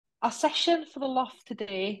Our session for the loft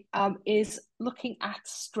today is looking at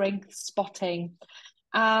strength spotting.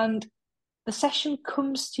 And the session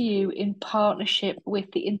comes to you in partnership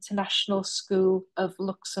with the International School of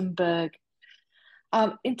Luxembourg.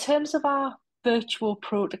 In terms of our virtual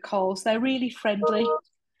protocols, they're really friendly.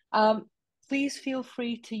 Um, Please feel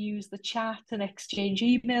free to use the chat and exchange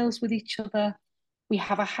emails with each other. We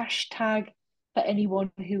have a hashtag for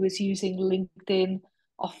anyone who is using LinkedIn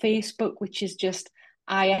or Facebook, which is just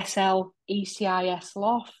ISL ECIS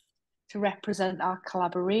Loft to represent our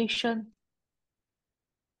collaboration.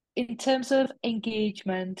 In terms of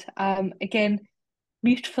engagement, again,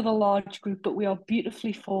 mute for the large group, but we are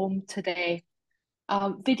beautifully formed today.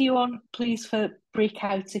 Video on, please, for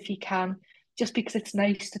breakouts if you can, just because it's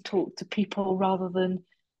nice to talk to people rather than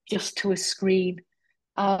just to a screen.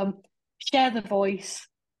 Share the voice,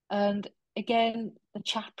 and again, the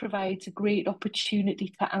chat provides a great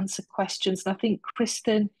opportunity to answer questions. And I think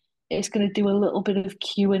Kristin is going to do a little bit of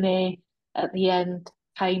Q&A at the end,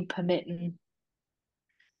 time permitting.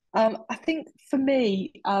 I think for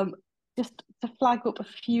me, just to flag up a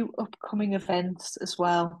few upcoming events as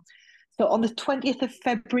well. So on the 20th of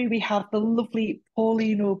February, we have the lovely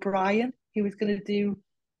Pauline O'Brien, who is going to do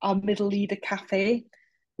our Middle Leader Cafe,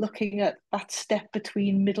 looking at that step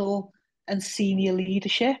between middle and senior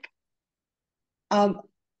leadership. On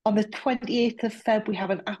the 28th of Feb, we have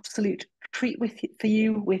an absolute treat for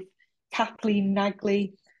you with Kathleen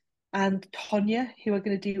Nagley and Tonya, who are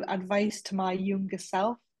going to do advice to my younger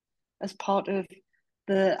self as part of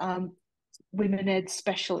the Women Ed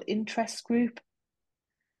Special Interest Group.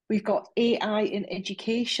 We've got AI in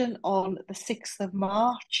Education on the 6th of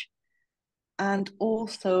March, and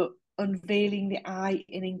also Unveiling the I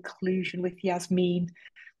in Inclusion with Yasmin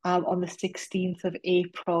on the 16th of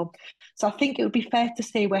April. So I think it would be fair to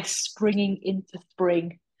say we're springing into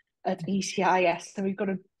spring at ECIS, and we've got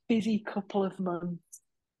a busy couple of months.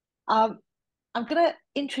 I'm going to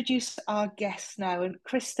introduce our guests now. And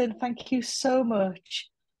Kristin, thank you so much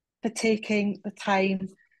for taking the time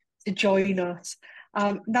to join us.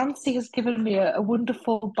 Nancy has given me a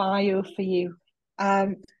wonderful bio for you.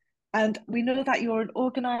 And we know that you're an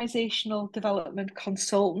organisational development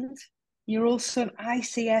consultant. You're also an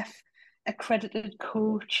ICF accredited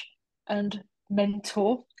coach and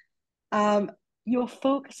mentor. Your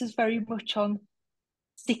focus is very much on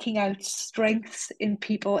seeking out strengths in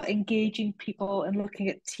people, engaging people, and looking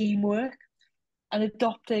at teamwork and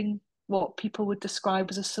adopting what people would describe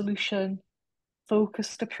as a solution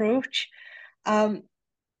focused approach.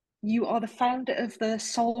 You are the founder of the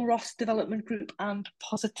Solros Development Group and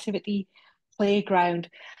Positivity Playground.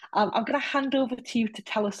 I'm going to hand over to you to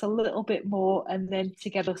tell us a little bit more and then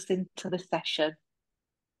to get us into the session.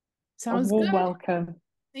 Sounds a warm good. Welcome.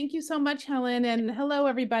 Thank you so much, Helen. And hello,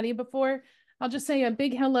 everybody. Before I'll just say a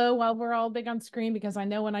big hello while we're all big on screen, because I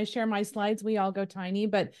know when I share my slides, we all go tiny.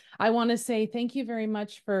 But I want to say thank you very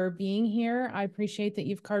much for being here. I appreciate that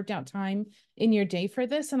you've carved out time in your day for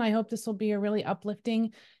this. And I hope this will be a really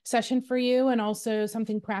uplifting session for you, and also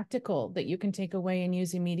something practical that you can take away and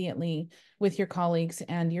use immediately with your colleagues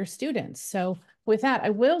and your students. So with that,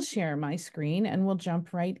 I will share my screen and we'll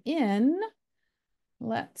jump right in.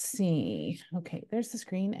 Let's see. Okay, there's the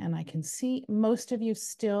screen and I can see most of you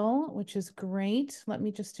still, which is great. Let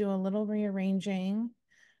me just do a little rearranging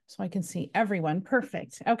so I can see everyone.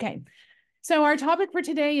 Perfect. Okay. So our topic for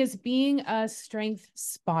today is being a strength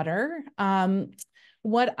spotter.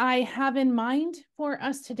 What I have in mind for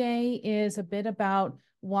us today is a bit about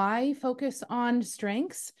why focus on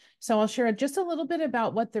strengths. So I'll share just a little bit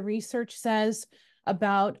about what the research says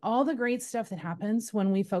about all the great stuff that happens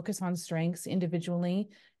when we focus on strengths individually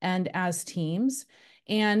and as teams.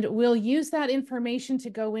 And we'll use that information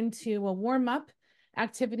to go into a warm-up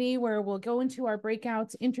activity where we'll go into our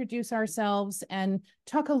breakouts, introduce ourselves, and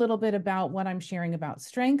talk a little bit about what I'm sharing about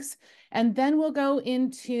strengths. And then we'll go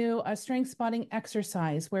into a strength spotting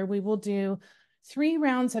exercise where we will do 3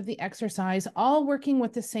 rounds of the exercise, all working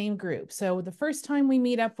with the same group. So the first time we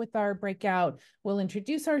meet up with our breakout, we'll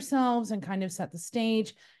introduce ourselves and kind of set the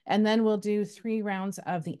stage. And then we'll do 3 rounds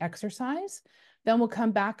of the exercise. Then we'll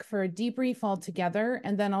come back for a debrief all together.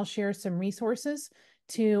 And then I'll share some resources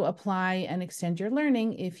to apply and extend your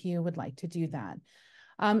learning if you would like to do that.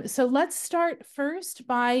 So let's start first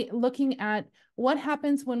by looking at what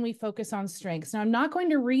happens when we focus on strengths. Now, I'm not going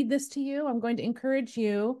to read this to you. I'm going to encourage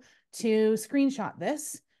you to screenshot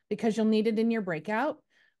this because you'll need it in your breakout,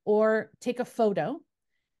 or take a photo.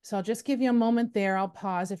 So I'll just give you a moment there. I'll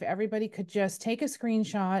pause. If everybody could just take a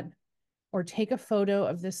screenshot or take a photo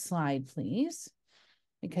of this slide, please,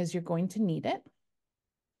 because you're going to need it.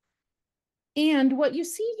 And what you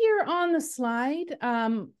see here on the slide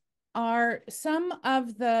are some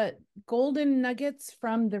of the golden nuggets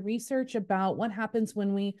from the research about what happens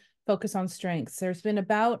when we focus on strengths. There's been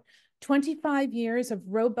about 25 years of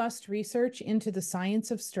robust research into the science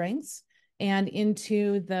of strengths and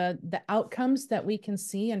into the outcomes that we can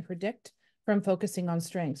see and predict from focusing on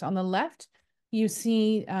strengths. On the left, you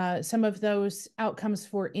see some of those outcomes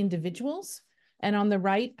for individuals, and on the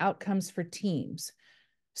right, outcomes for teams.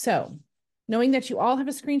 So knowing that you all have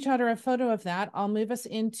a screenshot or a photo of that, I'll move us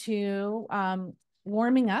into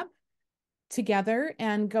warming up together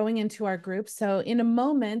and going into our groups. So in a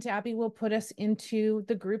moment, Abby will put us into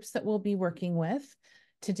the groups that we'll be working with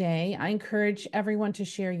today. I encourage everyone to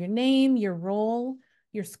share your name, your role,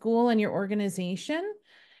 your school, and your organization.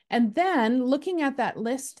 And then looking at that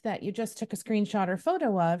list that you just took a screenshot or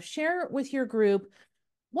photo of, share with your group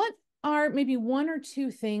what are maybe one or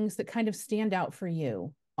two things that kind of stand out for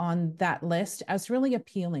you on that list as really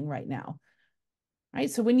appealing right now. Right.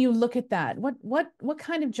 So when you look at that, what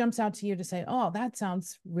kind of jumps out to you to say, oh, that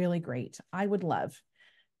sounds really great. I would love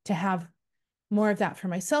to have more of that for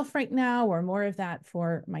myself right now, or more of that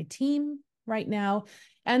for my team right now.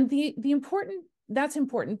 And that's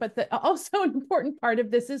important, but the also important part of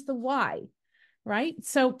this is the why, right?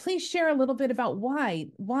 So please share a little bit about why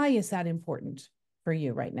is that important for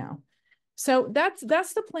you right now? So that's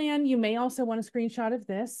the plan. You may also want a screenshot of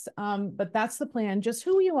this, but that's the plan, just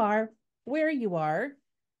who you are, where you are,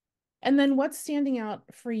 and then what's standing out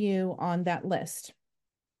for you on that list.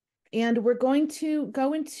 And we're going to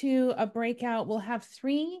go into a breakout. We'll have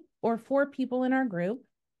 3 or 4 people in our group.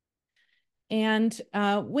 And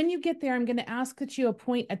when you get there, I'm going to ask that you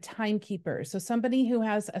appoint a timekeeper. So somebody who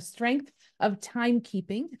has a strength of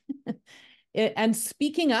timekeeping and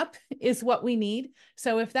speaking up is what we need.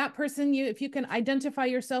 So if that person, if you can identify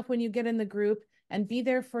yourself when you get in the group and be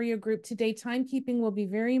there for your group today, timekeeping will be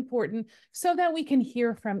very important so that we can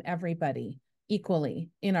hear from everybody equally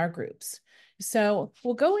in our groups. So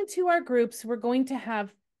we'll go into our groups. We're going to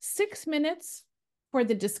have 6 minutes for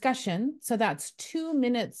the discussion. So that's 2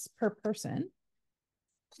 minutes per person.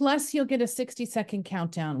 Plus you'll get a 60-second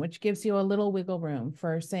countdown, which gives you a little wiggle room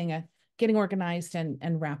for saying getting organized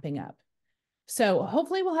and wrapping up. So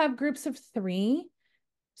hopefully we'll have groups of 3.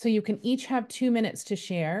 So you can each have 2 minutes to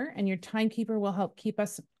share, and your timekeeper will help keep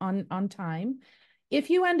us on time. If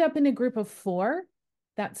you end up in a group of 4,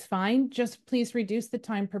 that's fine. Just please reduce the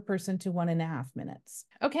time per person to 1.5 minutes.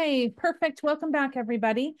 Okay, perfect. Welcome back,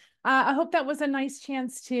 everybody. I hope that was a nice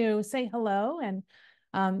chance to say hello and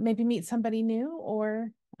maybe meet somebody new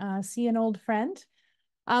or see an old friend.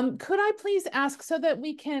 Could I please ask so that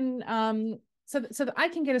we can so that I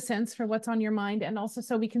can get a sense for what's on your mind, and also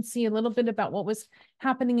so we can see a little bit about what was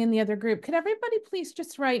happening in the other group. Could everybody please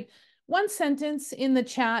just write 1 sentence in the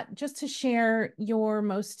chat just to share your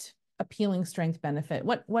most appealing strength benefit?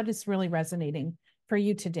 What is really resonating for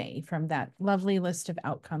you today from that lovely list of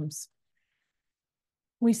outcomes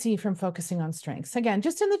we see from focusing on strengths? Again,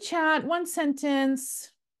 just in the chat, 1 sentence.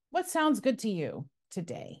 What sounds good to you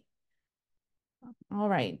today? All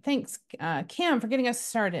right. Thanks, Kim, for getting us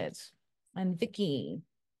started. And Vicky.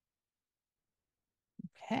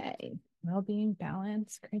 Okay. Well-being,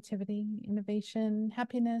 balance, creativity, innovation,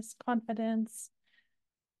 happiness, confidence.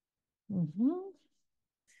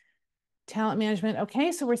 Talent management.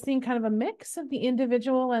 Okay. So we're seeing kind of a mix of the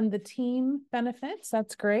individual and the team benefits.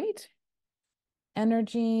 That's great.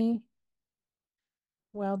 Energy,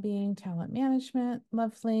 well-being, talent management.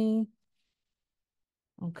 Lovely.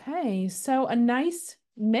 Okay. So a nice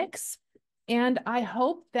mix. And I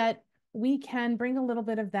hope that we can bring a little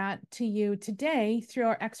bit of that to you today through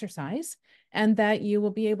our exercise, and that you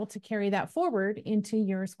will be able to carry that forward into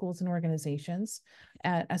your schools and organizations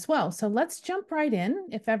as well. So let's jump right in.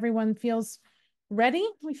 If everyone feels ready,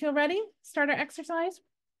 we feel ready, start our exercise.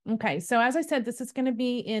 Okay, so as I said, this is going to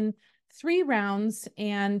be in 3 rounds,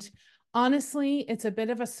 and honestly, it's a bit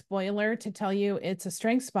of a spoiler to tell you it's a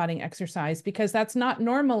strength spotting exercise, because that's not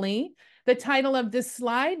normally the title of this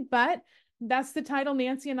slide, but that's the title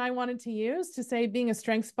Nancy and I wanted to use to say being a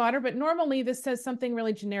strength spotter. But normally this says something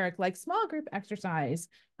really generic like small group exercise,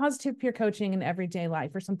 positive peer coaching in everyday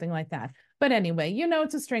life, or something like that. But anyway,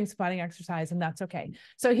 it's a strength spotting exercise, and that's okay.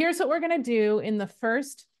 So here's what we're going to do in the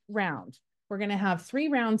first round. We're going to have 3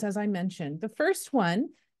 rounds, as I mentioned. The first one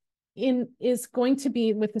is going to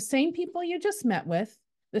be with the same people you just met with,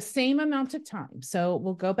 the same amount of time. So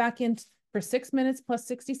we'll go back in for 6 minutes plus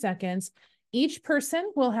 60 seconds. Each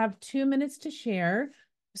person will have 2 minutes to share.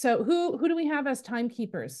 So who do we have as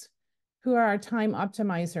timekeepers? Who are our time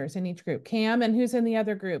optimizers in each group? Cam, and who's in the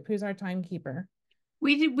other group? Who's our timekeeper?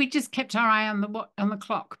 We just kept our eye on the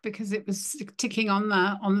clock because it was ticking on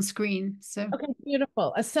the screen. So okay,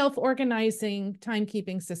 beautiful. A self-organizing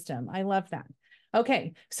timekeeping system. I love that.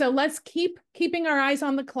 Okay, so let's keeping our eyes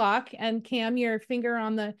on the clock, and Cam, your finger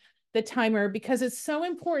on the timer, because it's so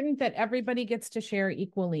important that everybody gets to share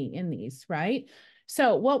equally in these, right?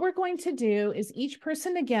 So what we're going to do is each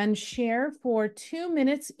person again share for 2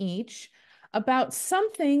 minutes each about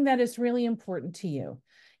something that is really important to you.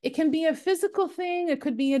 It can be a physical thing, it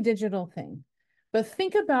could be a digital thing. But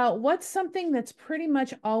think about what's something that's pretty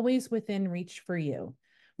much always within reach for you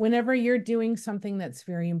whenever you're doing something that's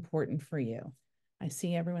very important for you. I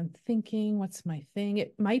see everyone thinking, what's my thing?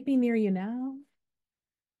 It might be near you now,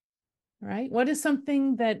 right? What is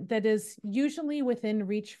something that is usually within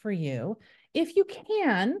reach for you? If you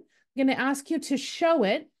can, I'm going to ask you to show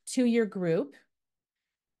it to your group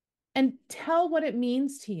and tell what it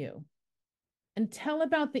means to you and tell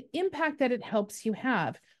about the impact that it helps you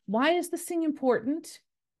have. Why is this thing important?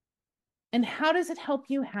 And how does it help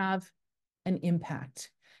you have an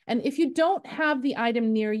impact? And if you don't have the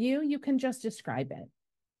item near you, you can just describe it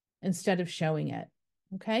instead of showing it.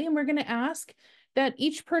 Okay. And we're going to ask that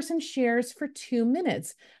each person shares for 2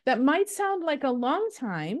 minutes. That might sound like a long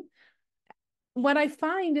time. What I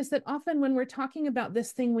find is that often when we're talking about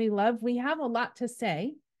this thing we love, we have a lot to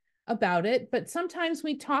say about it, but sometimes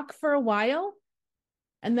we talk for a while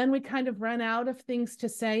and then we kind of run out of things to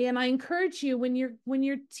say. And I encourage you, when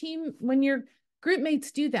your group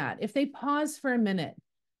mates do that, if they pause for a minute,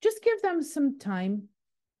 just give them some time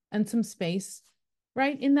and some space,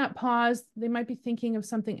 right? In that pause, they might be thinking of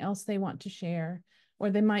something else they want to share, or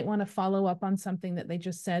they might want to follow up on something that they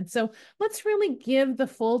just said. So let's really give the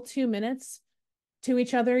full 2 minutes to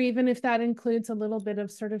each other, even if that includes a little bit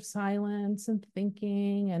of sort of silence and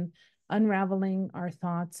thinking and unraveling our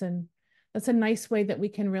thoughts. And that's a nice way that we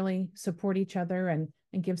can really support each other and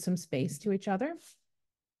give some space to each other.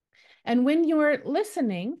 And when you're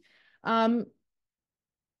listening,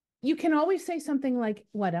 you can always say something like,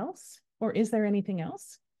 what else? Or is there anything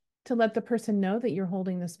else? To let the person know that you're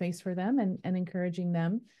holding the space for them and encouraging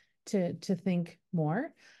them to think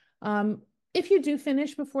more. If you do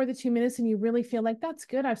finish before the 2 minutes and you really feel like that's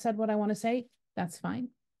good, I've said what I want to say, that's fine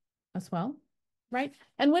as well, right?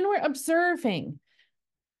 And when we're observing,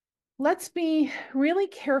 let's be really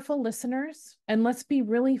careful listeners and let's be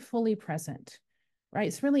really fully present, right?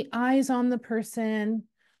 It's really eyes on the person,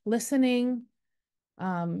 listening,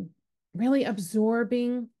 really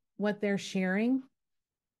absorbing what they're sharing,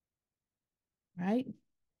 right? Does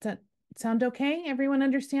that sound okay? Everyone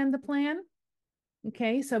understand the plan?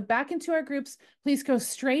 Okay, so back into our groups, please go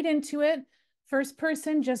straight into it. First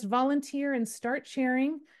person, just volunteer and start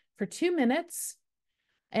sharing for 2 minutes.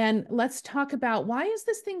 And let's talk about, why is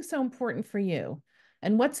this thing so important for you?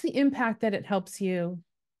 And what's the impact that it helps you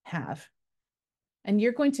have? And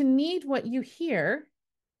you're going to need what you hear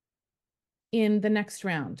in the next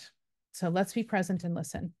round. So let's be present and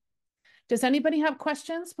listen. Does anybody have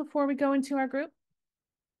questions before we go into our group?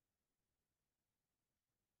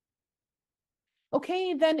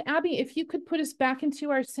 Okay, then Abby, if you could put us back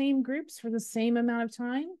into our same groups for the same amount of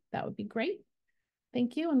time, that would be great.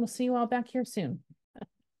 Thank you, and we'll see you all back here soon.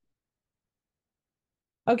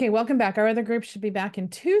 Okay, welcome back. Our other group should be back in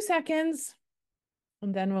 2 seconds,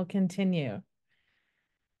 and then we'll continue.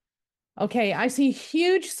 Okay, I see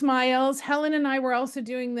huge smiles. Helen and I were also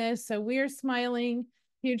doing this, so we're smiling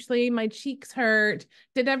hugely. My cheeks hurt.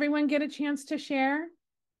 Did everyone get a chance to share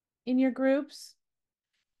in your groups?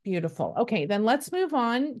 Beautiful. Okay, then let's move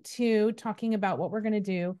on to talking about what we're going to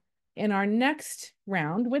do in our next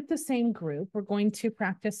round with the same group. We're going to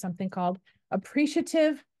practice something called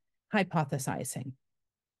appreciative hypothesizing.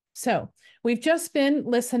 So we've just been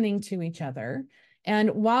listening to each other. And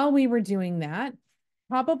while we were doing that,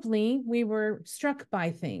 probably we were struck by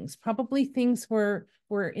things. Probably things were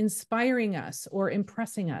inspiring us or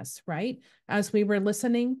impressing us, right? As we were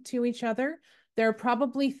listening to each other, there are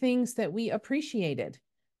probably things that we appreciated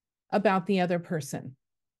about the other person,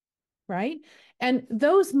 right? And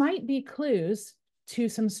those might be clues to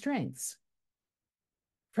some strengths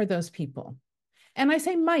for those people. And I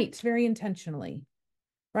say might very intentionally,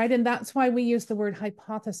 right? And that's why we use the word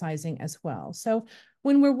hypothesizing as well. So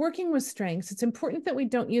when we're working with strengths, it's important that we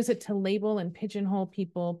don't use it to label and pigeonhole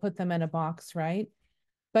people, put them in a box, right?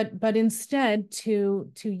 But instead to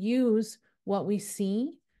use what we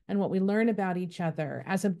see and what we learn about each other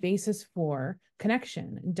as a basis for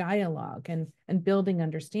connection, dialogue, and building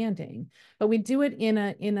understanding. But we do it in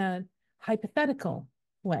a hypothetical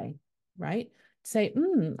way, right? Say,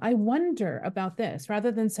 I wonder about this,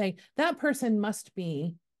 rather than say, that person must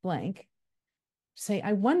be blank. Say,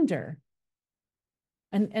 I wonder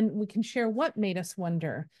And we can share what made us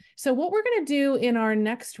wonder. So what we're going to do in our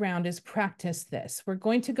next round is practice this. We're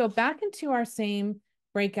going to go back into our same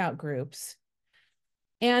breakout groups.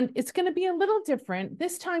 And it's going to be a little different.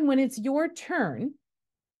 This time when it's your turn,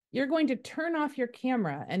 you're going to turn off your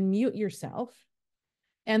camera and mute yourself.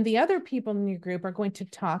 And the other people in your group are going to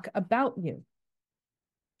talk about you.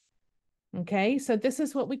 Okay, so this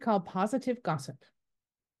is what we call positive gossip.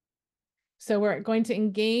 So we're going to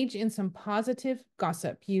engage in some positive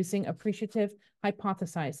gossip using appreciative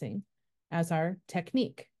hypothesizing as our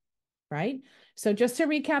technique, right? So just to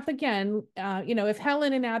recap again, if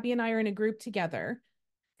Helen and Abby and I are in a group together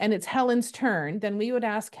and it's Helen's turn, then we would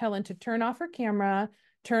ask Helen to turn off her camera,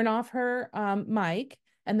 turn off her mic,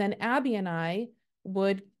 and then Abby and I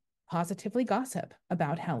would positively gossip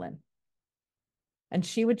about Helen. And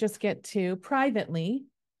she would just get to privately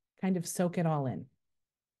kind of soak it all in.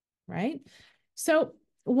 Right? So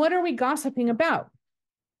what are we gossiping about?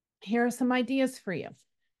 Here are some ideas for you.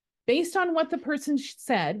 Based on what the person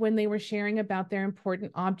said when they were sharing about their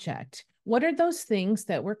important object, what are those things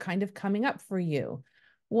that were kind of coming up for you?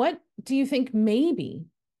 What do you think maybe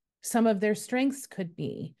some of their strengths could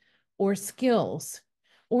be, or skills,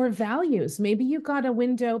 or values? Maybe you got a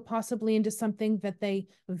window possibly into something that they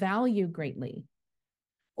value greatly,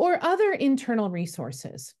 or other internal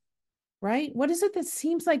resources. Right? What is it that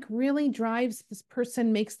seems like really drives this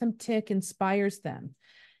person, makes them tick, inspires them?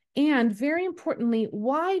 And very importantly,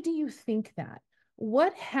 why do you think that?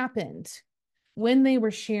 What happened when they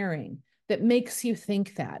were sharing that makes you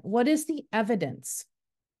think that? What is the evidence?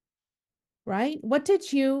 Right? What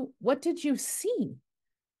did you see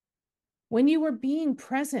when you were being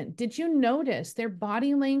present? Did you notice their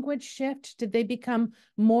body language shift? Did they become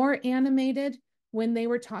more animated? When they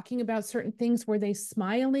were talking about certain things, were they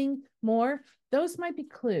smiling more? Those might be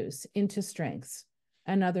clues into strengths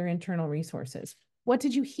and other internal resources. What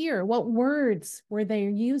did you hear? What words were they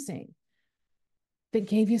using that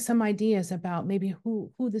gave you some ideas about maybe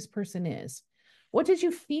who this person is? What did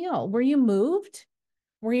you feel? Were you moved?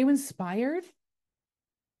 Were you inspired?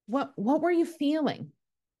 What were you feeling?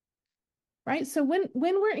 Right? So when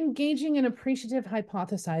we're engaging in appreciative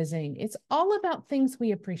hypothesizing, it's all about things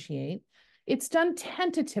we appreciate. It's done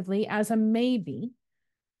tentatively as a maybe,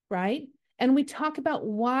 right? And we talk about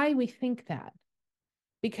why we think that,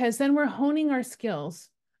 because then we're honing our skills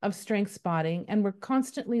of strength spotting and we're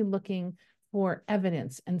constantly looking for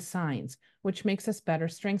evidence and signs, which makes us better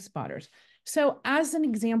strength spotters. So as an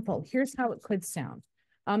example, here's how it could sound.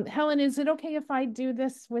 Helen, is it okay if I do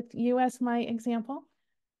this with you as my example?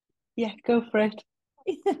 Yeah, go for it.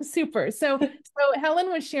 Super. So Helen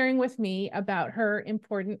was sharing with me about her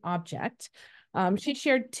important object. She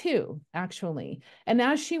shared two, actually. And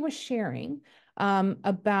as she was sharing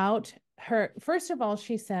about her, first of all,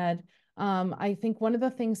 she said, I think one of the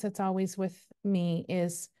things that's always with me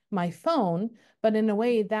is my phone, but in a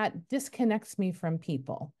way that disconnects me from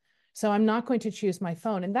people. So I'm not going to choose my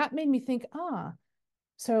phone. And that made me think,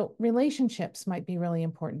 so relationships might be really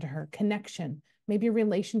important to her, connection. Maybe a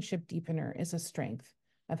relationship deepener is a strength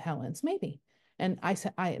of Helen's, maybe. And I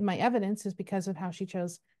said, my evidence is because of how she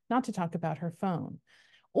chose not to talk about her phone.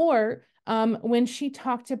 Or when she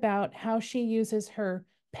talked about how she uses her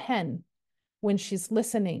pen when she's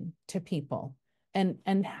listening to people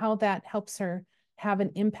and how that helps her have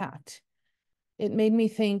an impact. It made me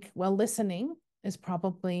think, well, listening is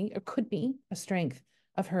probably, or could be, a strength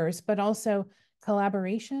of hers, but also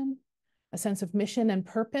collaboration, a sense of mission and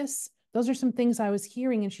purpose. Those are some things I was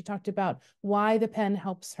hearing, and she talked about why the pen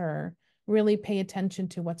helps her really pay attention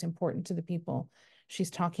to what's important to the people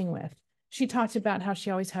she's talking with. She talked about how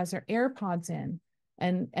she always has her AirPods in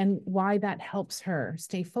and why that helps her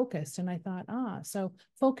stay focused. And I thought, so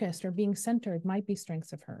focused or being centered might be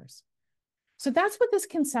strengths of hers. So that's what this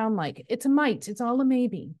can sound like. It's a might, it's all a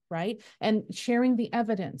maybe, right? And sharing the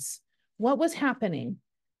evidence. What was happening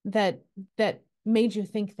that made you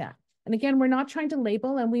think that? And again, we're not trying to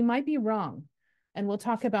label, and we might be wrong. And we'll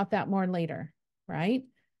talk about that more later, right?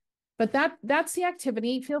 But that's the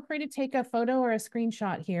activity. Feel free to take a photo or a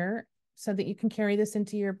screenshot here so that you can carry this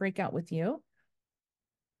into your breakout with you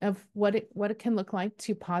of what it can look like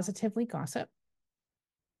to positively gossip.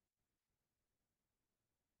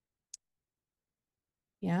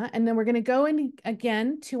 Yeah, and then we're going to go in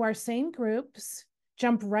again to our same groups.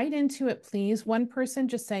 Jump right into it, please. One person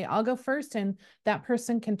just say, I'll go first, and that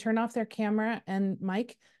person can turn off their camera and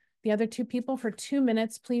mic. The other two people for 2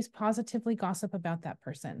 minutes, please positively gossip about that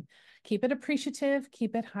person. Keep it appreciative,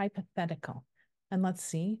 keep it hypothetical, and let's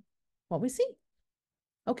see what we see.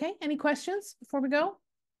 Okay, any questions before we go?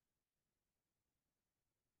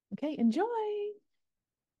 Okay, enjoy.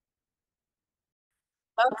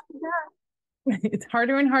 It's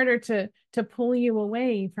harder and harder to pull you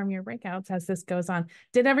away from your breakouts as this goes on.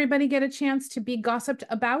 Did everybody get a chance to be gossiped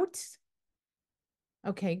about?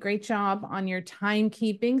 Okay, great job on your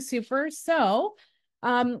timekeeping. Super. So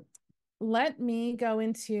let me go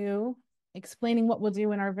into explaining what we'll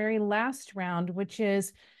do in our very last round, which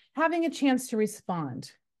is having a chance to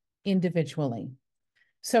respond individually.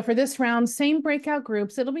 So for this round, same breakout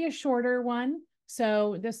groups. It'll be a shorter one.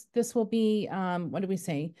 So this will be, what do we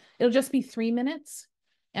say? It'll just be 3 minutes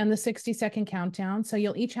and the 60-second countdown. So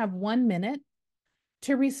you'll each have 1 minute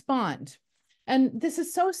to respond. And this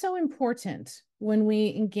is so important when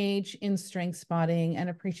we engage in strength spotting and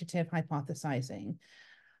appreciative hypothesizing.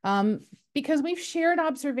 Because we've shared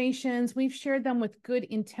observations, we've shared them with good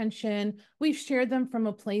intention, we've shared them from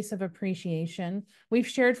a place of appreciation, we've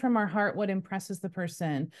shared from our heart what impresses the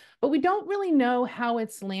person, but we don't really know how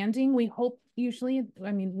it's landing. We hope usually,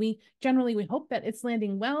 I mean, we hope that it's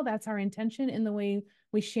landing well. That's our intention in the way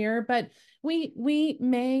we share, but we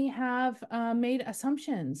may have made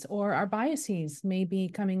assumptions, or our biases may be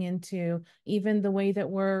coming into even the way that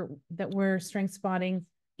we're strength spotting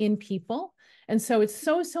in people. And so it's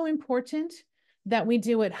so important that we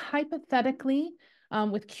do it hypothetically,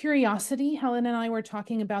 with curiosity. Helen and I were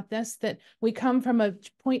talking about this, that we come from a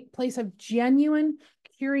place of genuine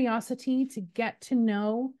curiosity to get to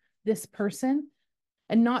know this person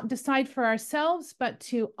and not decide for ourselves, but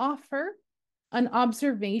to offer an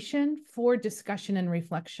observation for discussion and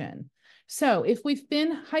reflection. So if we've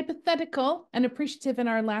been hypothetical and appreciative in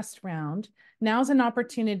our last round, now's an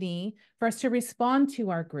opportunity for us to respond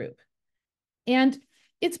to our group. And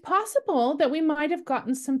it's possible that we might have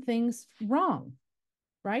gotten some things wrong,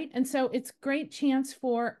 right? And so it's a great chance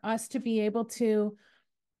for us to be able to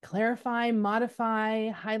clarify, modify,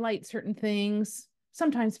 highlight certain things.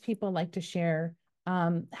 Sometimes people like to share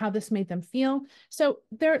how this made them feel. So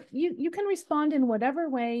there, you can respond in whatever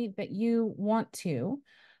way that you want to,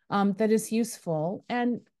 that is useful.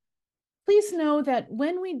 And please know that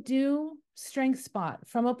when we do strength spot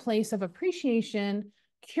from a place of appreciation,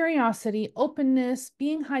 curiosity, openness,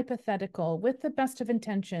 being hypothetical with the best of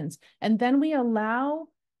intentions, and then we allow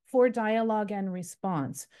for dialogue and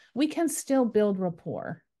response, we can still build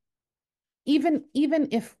rapport. Even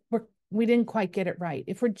if we didn't quite get it right.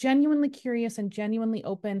 If we're genuinely curious and genuinely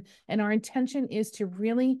open, and our intention is to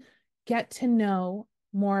really get to know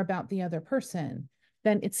more about the other person,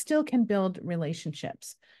 then it still can build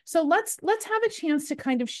relationships. So let's have a chance to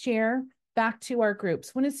kind of share back to our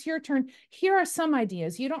groups. When it's your turn, here are some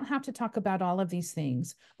ideas. You don't have to talk about all of these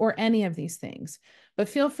things or any of these things, but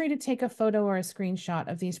feel free to take a photo or a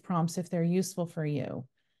screenshot of these prompts if they're useful for you.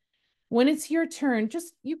 When it's your turn,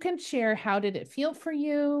 just you can share, how did it feel for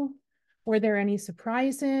you? Were there any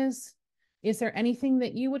surprises? Is there anything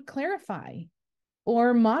that you would clarify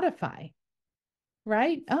or modify?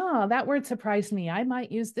 Right? Oh, that word surprised me. I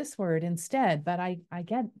might use this word instead, but I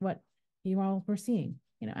get what you all were seeing,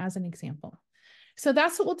 as an example. So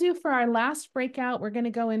that's what we'll do for our last breakout. We're going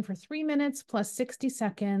to go in for 3 minutes plus 60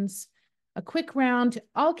 seconds, a quick round,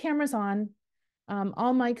 all cameras on,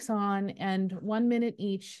 all mics on, and 1 minute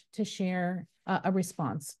each to share a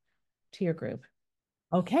response to your group.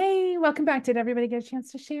 Okay, welcome back. Did everybody get a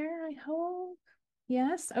chance to share? I hope.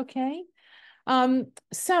 Yes, okay.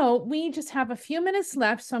 So we just have a few minutes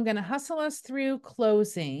left, so I'm going to hustle us through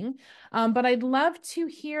closing. But I'd love to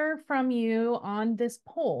hear from you on this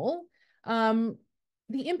poll, the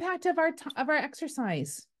impact of our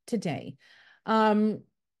exercise today. I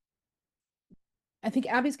think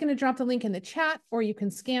Abby's going to drop the link in the chat, or you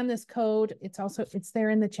can scan this code. It's there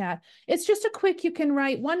in the chat. It's just a quick, you can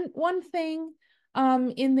write one thing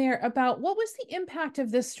in there about what was the impact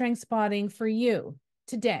of this strength spotting for you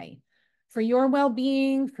today, for your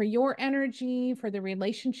well-being, for your energy, for the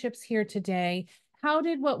relationships here today. How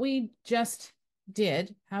did the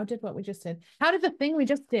thing we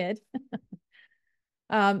just did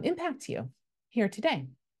impact you here today?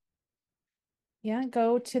 Yeah,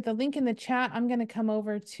 go to the link in the chat. I'm going to come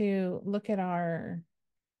over to look at our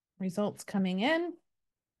results coming in.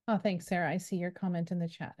 Oh, thanks, Sarah. I see your comment in the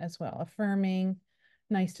chat as well. Affirming,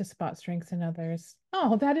 nice to spot strengths in others.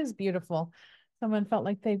 Oh, that is beautiful. Someone felt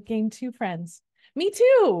like they've gained 2 friends. Me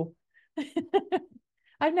too.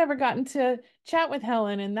 I've never gotten to chat with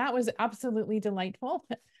Helen, and that was absolutely delightful.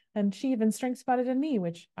 And she even strength spotted in me,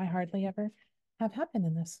 which I hardly ever have happen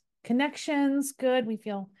in this. Connections, good. We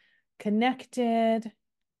feel connected.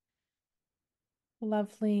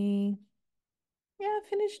 Lovely. Yeah,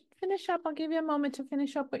 finish up. I'll give you a moment to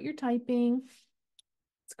finish up what you're typing.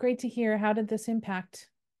 It's great to hear. How did this impact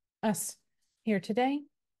us here today?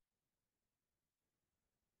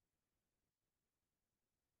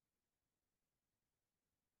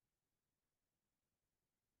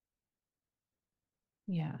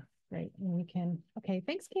 Yeah, great. And we can, okay,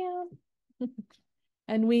 thanks, Cam.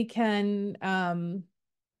 And we can,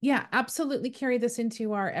 yeah, absolutely carry this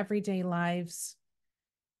into our everyday lives.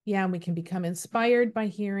 Yeah, and we can become inspired by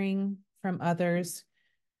hearing from others.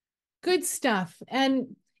 Good stuff.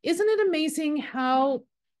 And isn't it amazing how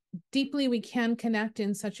deeply we can connect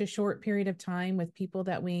in such a short period of time with people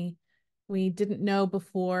that we didn't know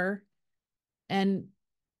before? And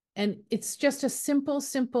it's just a simple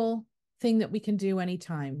thing that we can do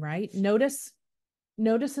anytime, right? Notice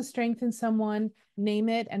a strength in someone, name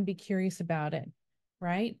it, and be curious about it,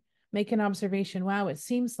 right? Make an observation. Wow, it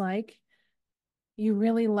seems like you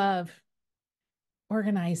really love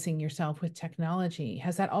organizing yourself with technology.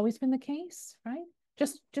 Has that always been the case, right?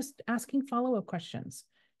 Just asking follow-up questions,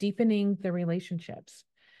 deepening the relationships.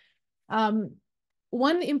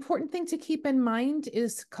 One important thing to keep in mind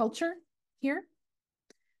is culture here.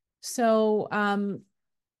 So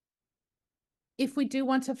if we do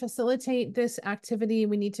want to facilitate this activity,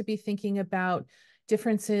 we need to be thinking about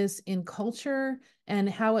differences in culture and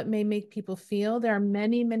how it may make people feel. There are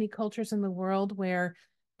many, many cultures in the world where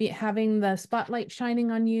having the spotlight shining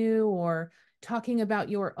on you or talking about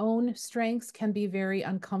your own strengths can be very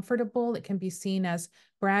uncomfortable. It can be seen as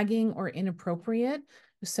bragging or inappropriate.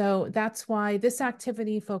 So that's why this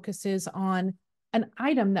activity focuses on an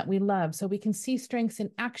item that we love, so we can see strengths in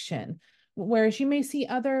action. Whereas you may see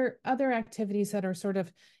other activities that are sort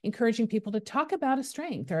of encouraging people to talk about a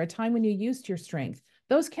strength or a time when you used your strength.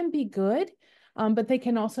 Those can be good, but they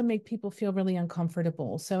can also make people feel really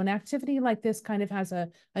uncomfortable. So an activity like this kind of has a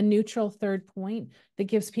neutral third point that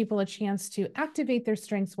gives people a chance to activate their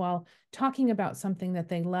strengths while talking about something that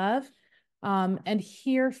they love, and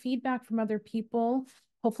hear feedback from other people,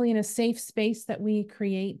 hopefully in a safe space that we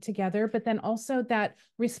create together. But then also that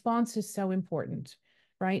response is so important,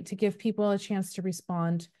 right? To give people a chance to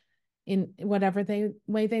respond in whatever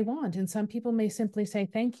way they want. And some people may simply say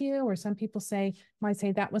thank you, or some people might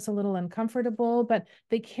say that was a little uncomfortable, but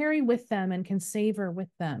they carry with them and can savor with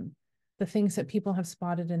them the things that people have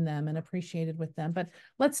spotted in them and appreciated with them. But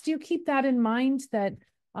let's keep that in mind, that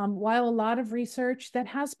while a lot of research that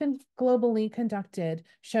has been globally conducted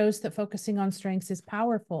shows that focusing on strengths is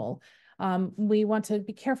powerful, we want to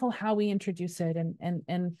be careful how we introduce it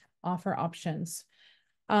and offer options.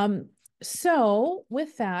 So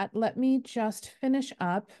with that, let me just finish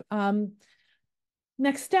up.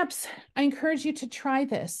 Next steps, I encourage you to try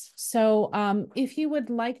this. So if you would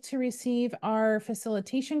like to receive our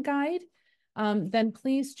facilitation guide, then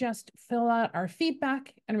please just fill out our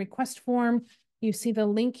feedback and request form. You see the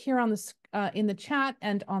link here on in the chat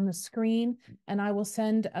and on the screen, and I will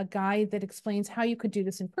send a guide that explains how you could do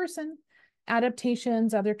this in person,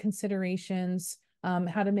 adaptations, other considerations,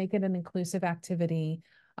 how to make it an inclusive activity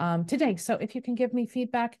today. So if you can give me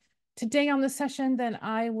feedback today on the session, then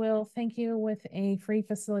I will thank you with a free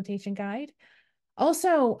facilitation guide.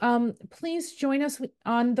 Also, please join us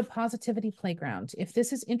on the Positivity Playground. If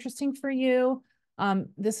this is interesting for you,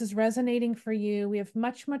 this is resonating for you, we have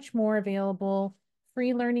much, much more available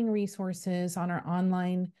free learning resources on our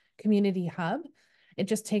online community hub. It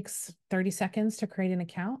just takes 30 seconds to create an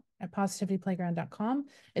account at positivityplayground.com.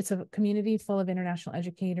 It's a community full of international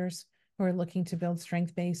educators who are looking to build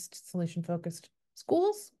strength-based, solution-focused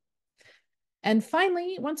schools. And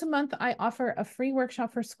finally, once a month, I offer a free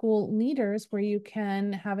workshop for school leaders where you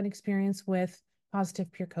can have an experience with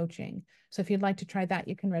positive peer coaching. So if you'd like to try that,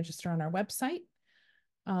 you can register on our website,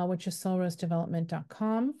 which is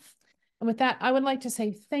soulrosedevelopment.com. And with that, I would like to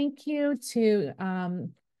say thank you to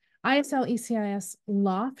ISL ECIS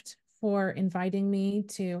Loft for inviting me,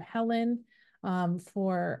 to Helen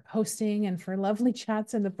for hosting and for lovely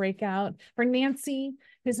chats in the breakout, for Nancy,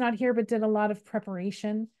 who's not here but did a lot of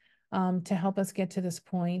preparation to help us get to this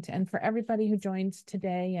point, and for everybody who joined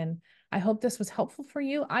today. And I hope this was helpful for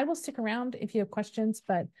you. I will stick around if you have questions,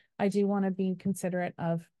 but I do want to be considerate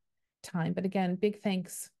of time. But again, big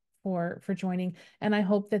thanks for joining. And I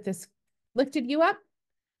hope that this lifted you up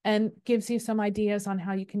and gives you some ideas on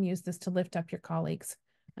how you can use this to lift up your colleagues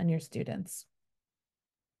and your students.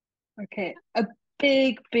 Okay, a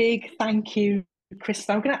big thank you,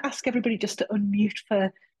 Kristin. I'm going to ask everybody just to unmute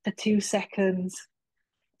for 2 seconds,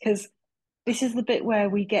 because this is the bit where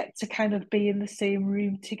we get to kind of be in the same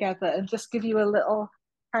room together and just give you a little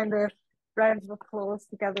kind of round of applause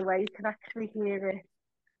together where you can actually hear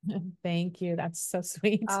it. Thank you. That's so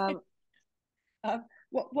sweet. What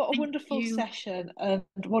a wonderful session, and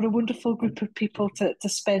what a wonderful group of people to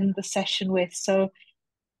spend the session with. So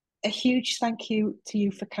a huge thank you to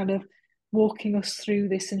you for kind of walking us through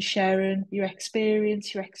this and sharing your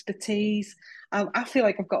experience, your expertise. I feel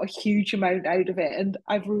like I've got a huge amount out of it, and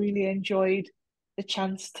I've really enjoyed the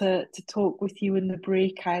chance to talk with you in the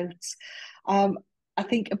breakouts. I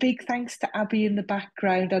think a big thanks to Abby in the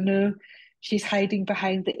background. I know she's hiding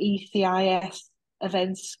behind the ECIS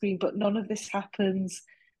events screen, but none of this happens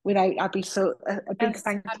without Abby. So a big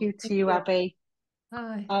thank you to you, Abby.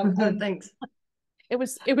 Hi. Thanks. It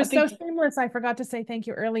was so seamless. I forgot to say thank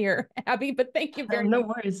you earlier, Abby, but thank you very no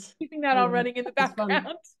much. worries. Keeping that all running in the background.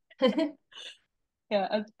 Yeah,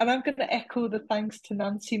 and I'm going to echo the thanks to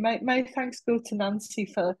Nancy. My thanks go to Nancy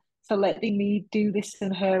for letting me do this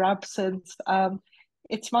in her absence.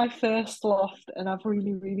 It's my first loft, and I've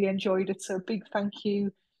really, really enjoyed it. So a big thank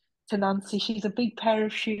you to Nancy. She's a big pair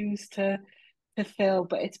of shoes to fill,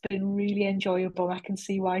 but it's been really enjoyable. I can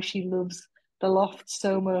see why she loves the loft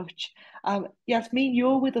so much. Yasmin,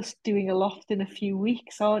 you're with us doing a loft in a few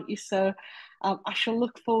weeks, aren't you? So I shall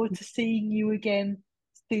look forward to seeing you again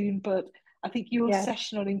soon. But I think your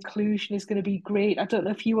session on inclusion is going to be great. I don't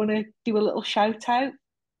know if you want to do a little shout out.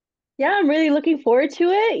 Yeah, I'm really looking forward to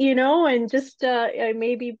it, and just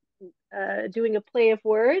maybe doing a play of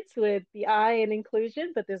words with the I and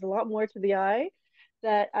inclusion, but there's a lot more to the I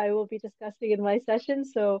that I will be discussing in my session.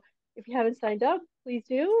 So if you haven't signed up, please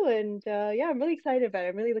do. And I'm really excited about it.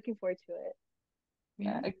 I'm really looking forward to it.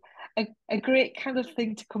 Yeah, a great kind of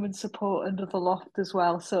thing to come and support under the loft as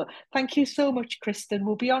well. So thank you so much, Kristin.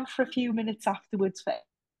 We'll be on for a few minutes afterwards for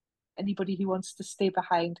anybody who wants to stay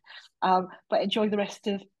behind. But enjoy the rest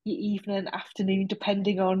of your evening, afternoon,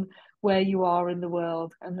 depending on where you are in the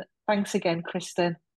world. And thanks again, Kristin.